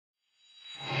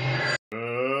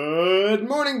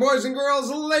morning, boys and girls,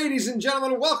 ladies and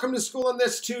gentlemen. Welcome to school on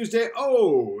this Tuesday.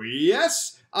 Oh,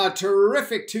 yes, a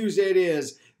terrific Tuesday it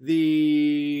is.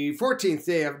 The 14th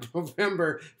day of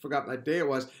November. Forgot what day it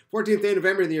was. 14th day of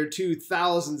November in the year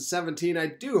 2017. I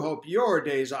do hope your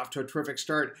day is off to a terrific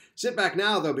start. Sit back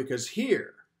now, though, because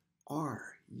here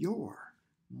are your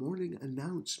morning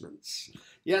announcements.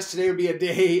 Yes, today will be a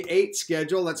day 8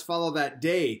 schedule. Let's follow that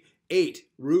day 8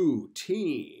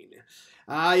 routine.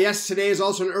 Yes, today is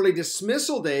also an early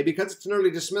dismissal day. Because it's an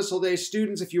early dismissal day,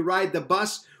 students, if you ride the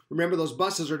bus, remember those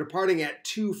buses are departing at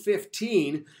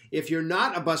 2:15. If you're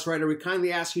not a bus rider, we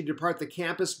kindly ask you to depart the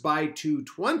campus by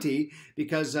 2:20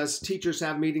 because us teachers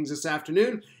have meetings this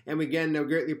afternoon, and we again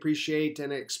greatly appreciate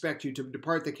and expect you to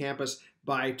depart the campus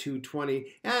by 2:20.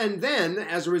 And then,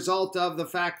 as a result of the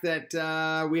fact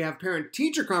that we have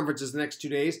parent-teacher conferences the next 2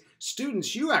 days,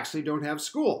 students, you actually don't have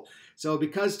school. So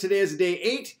because today is a day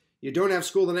 8, you don't have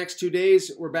school the next 2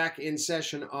 days. We're back in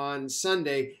session on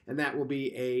Sunday, and that will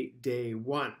be a day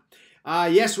 1.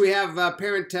 Yes, we have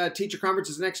parent-teacher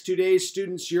conferences the next 2 days.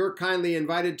 Students, you're kindly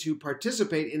invited to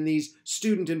participate in these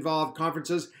student-involved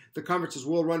conferences. The conferences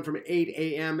will run from 8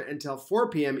 a.m. until 4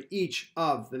 p.m. each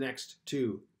of the next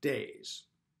 2 days.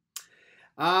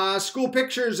 School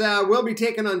pictures will be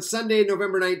taken on Sunday,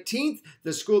 November 19th.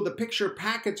 The picture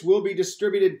packets will be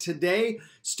distributed today.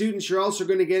 Students, you're also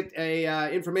going to get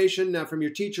information from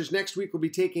your teachers. Next week, we'll be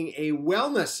taking a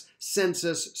wellness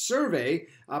census survey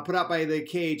put out by the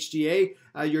KHDA.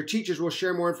 Your teachers will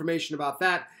share more information about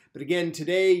that. But again,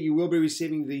 today, you will be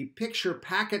receiving the picture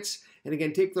packets. And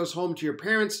again, take those home to your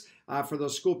parents for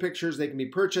those school pictures. They can be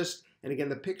purchased. And again,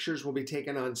 the pictures will be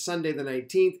taken on Sunday, the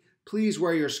 19th. Please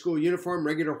wear your school uniform,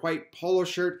 regular white polo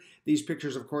shirt. These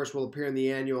pictures, of course, will appear in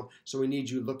the annual, so we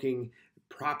need you looking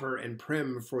proper and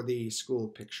prim for the school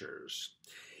pictures.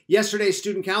 Yesterday's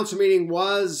student council meeting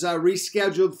was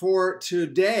rescheduled for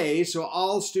today, so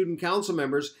all student council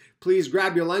members, please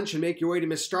grab your lunch and make your way to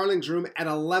Miss Starling's room at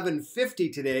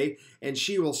 11:50 today, and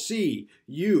she will see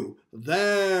you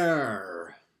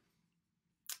there.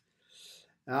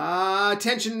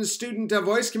 Attention student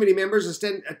voice committee members,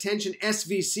 attention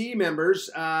SVC members.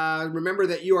 Remember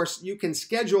that you can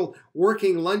schedule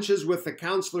working lunches with the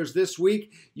counselors this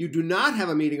week. You do not have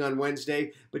a meeting on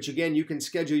Wednesday, but again, you can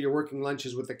schedule your working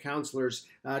lunches with the counselors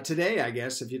today, I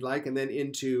guess, if you'd like, and then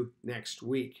into next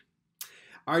week.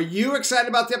 Are you excited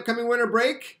about the upcoming winter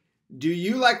break? Do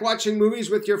you like watching movies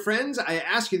with your friends? I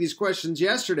asked you these questions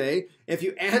yesterday. If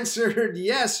you answered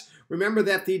yes, remember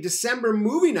that the December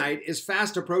movie night is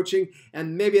fast approaching,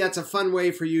 and maybe that's a fun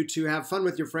way for you to have fun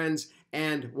with your friends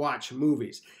and watch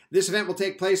movies. This event will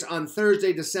take place on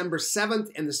Thursday, December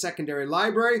 7th in the secondary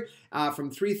library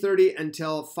from 3:30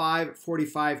 until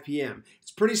 5:45 p.m.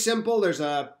 It's pretty simple. There's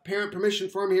a parent permission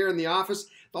form here in the office.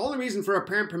 The only reason for a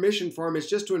parent permission form is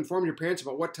just to inform your parents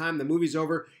about what time the movie's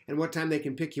over and what time they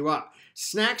can pick you up.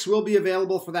 Snacks will be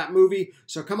available for that movie,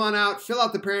 so come on out, fill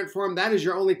out the parent form. That is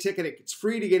your only ticket. It's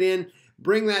free to get in.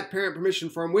 Bring that parent permission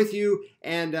form with you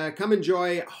and come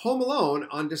enjoy Home Alone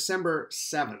on December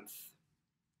 7th.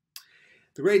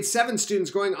 The grade 7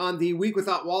 students going on the Week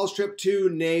Without Walls trip to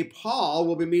Nepal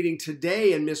will be meeting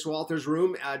today in Miss Walters'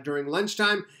 room during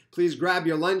lunchtime. Please grab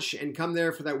your lunch and come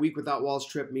there for that Week Without Walls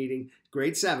trip meeting,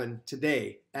 grade 7,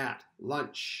 today at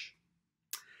lunch.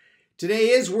 Today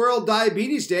is World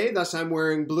Diabetes Day, thus I'm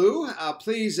wearing blue.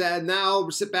 Please now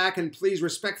sit back and please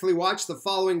respectfully watch the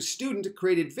following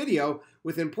student-created video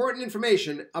with important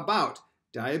information about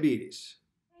diabetes.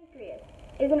 Pancreas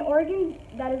is an organ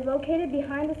that is located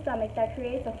behind the stomach that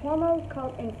creates a hormone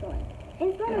called insulin.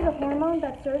 Insulin is a hormone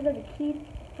that serves as a key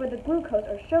for the glucose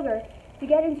or sugar to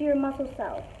get into your muscle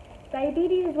cells.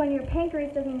 Diabetes is when your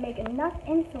pancreas doesn't make enough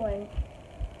insulin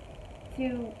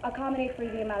to accommodate for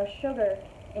the amount of sugar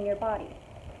in your body.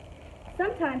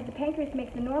 Sometimes the pancreas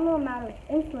makes the normal amount of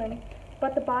insulin,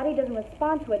 but the body doesn't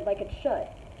respond to it like it should.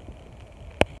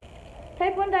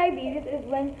 Type 1 diabetes is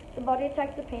when the body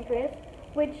attacks the pancreas,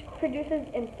 which produces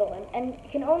insulin, and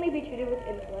can only be treated with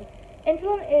insulin.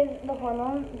 Insulin is the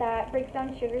hormone that breaks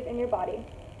down sugars in your body.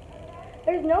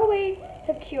 There's no way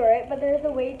to cure it, but there's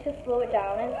a way to slow it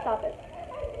down and stop it.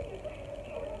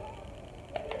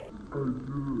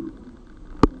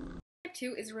 Type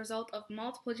 2 is a result of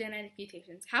multiple genetic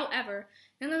mutations. However,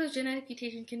 none of those genetic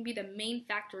mutations can be the main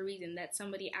factor reason that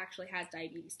somebody actually has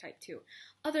diabetes type 2.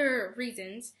 Other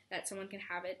reasons that someone can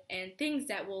have it and things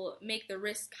that will make the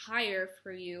risk higher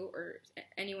for you or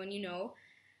anyone you know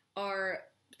are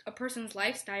a person's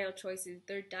lifestyle choices,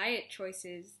 their diet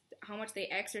choices, how much they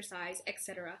exercise,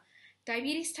 etc.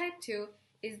 Diabetes type 2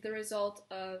 is the result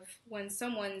of when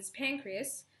someone's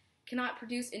pancreas cannot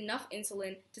produce enough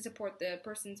insulin to support the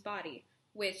person's body,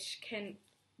 which can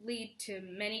lead to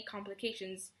many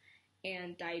complications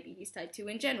and diabetes type 2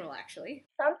 in general, actually.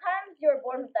 Sometimes you're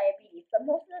born with diabetes, but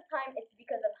most of the time it's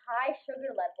because of high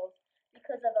sugar levels,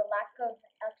 because of a lack of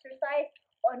exercise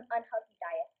or an unhealthy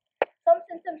diet. Some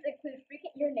symptoms include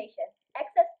frequent urination,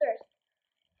 excess thirst,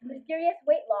 mysterious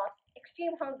weight loss,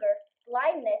 extreme hunger,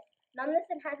 blindness, numbness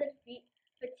in hands and feet,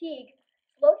 fatigue,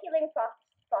 slow healing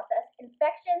process,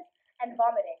 infections, and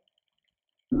vomiting.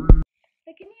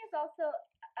 The kidney is also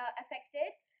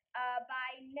affected by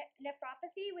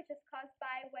nephropathy, which is caused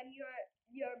by when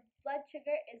your blood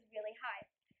sugar is really high.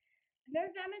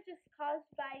 Nerve damage is caused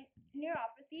by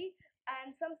neuropathy,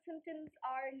 and some symptoms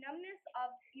are numbness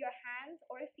of your hands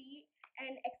or feet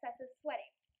and excessive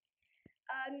sweating.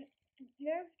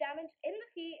 Nerve damage in the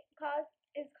feet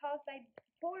is caused by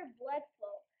poor blood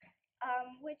flow,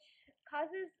 which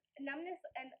causes numbness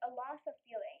and a loss of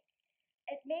feeling.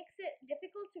 It makes it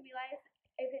difficult to realize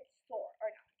if it's sore or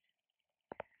not.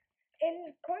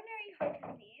 In coronary heart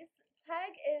disease,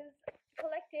 plaque is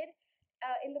collected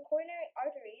in the coronary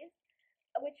arteries,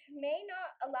 which may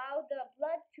not allow the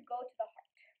blood to go to the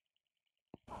heart.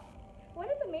 One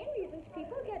of the main reasons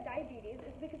people get diabetes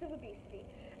is because of obesity.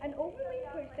 An overweight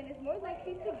person is more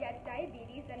likely to get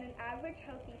diabetes than an average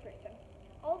healthy person.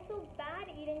 Also, bad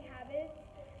eating habits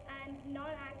and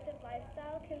non-active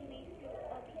lifestyle can lead to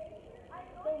obesity.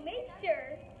 So make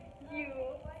sure you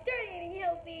start eating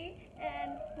healthy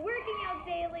and working out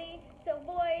daily to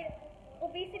avoid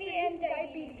obesity and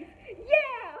diabetes.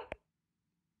 Yeah!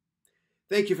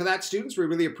 Thank you for that, students. We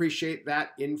really appreciate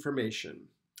that information.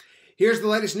 Here's the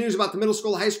latest news about the middle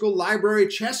school, high school library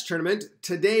chess tournament.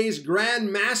 Today's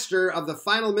grand master of the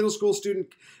final middle school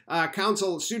student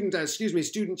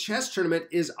student chess tournament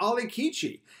is Ali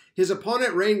Kichi. His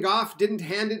opponent, Rain Goff, didn't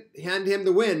hand him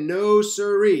the win. No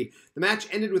siree. The match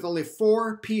ended with only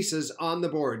 4 pieces on the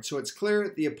board, so it's clear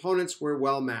the opponents were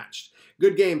well matched.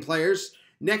 Good game, players.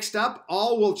 Next up,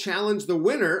 all will challenge the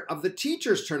winner of the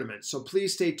teachers tournament, so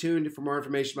please stay tuned for more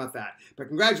information about that. But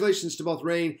congratulations to both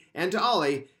Rain and to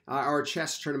Ollie, our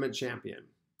chess tournament champion.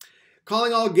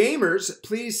 Calling all gamers,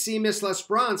 please see Miss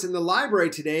Lesperance in the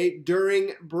library today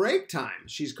during break time.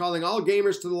 She's calling all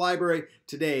gamers to the library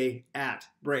today at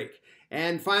break.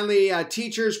 And finally,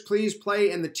 teachers, please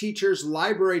play in the teachers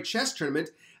library chess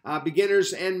tournament.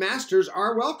 Beginners and masters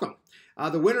are welcome.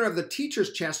 The winner of the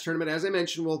teachers chess tournament, as I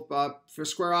mentioned, will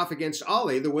square off against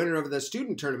Ollie, the winner of the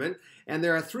student tournament. And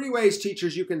there are 3 ways,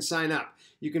 teachers, you can sign up.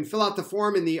 You can fill out the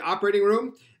form in the operating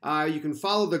room. You can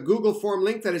follow the Google form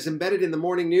link that is embedded in the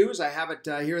morning news. I have it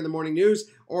here in the morning news.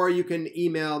 Or you can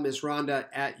email Ms. Rhonda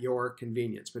at your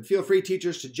convenience. But feel free,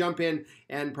 teachers, to jump in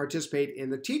and participate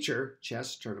in the teacher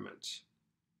chess tournament.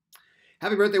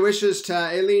 Happy birthday wishes to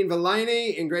Aileen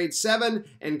Valaini in grade 7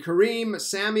 and Kareem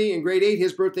Sammy in grade 8.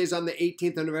 His birthday's on the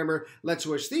 18th of November. Let's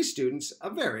wish these students a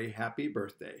very happy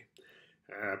birthday.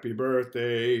 Happy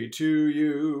birthday to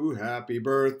you. Happy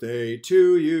birthday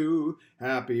to you.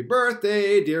 Happy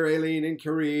birthday, dear Aileen and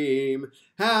Kareem.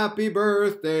 Happy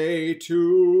birthday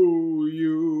to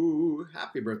you.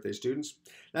 Happy birthday, students.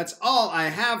 That's all I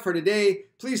have for today.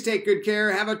 Please take good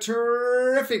care. Have a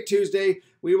terrific Tuesday.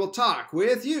 We will talk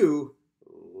with you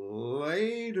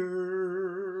later.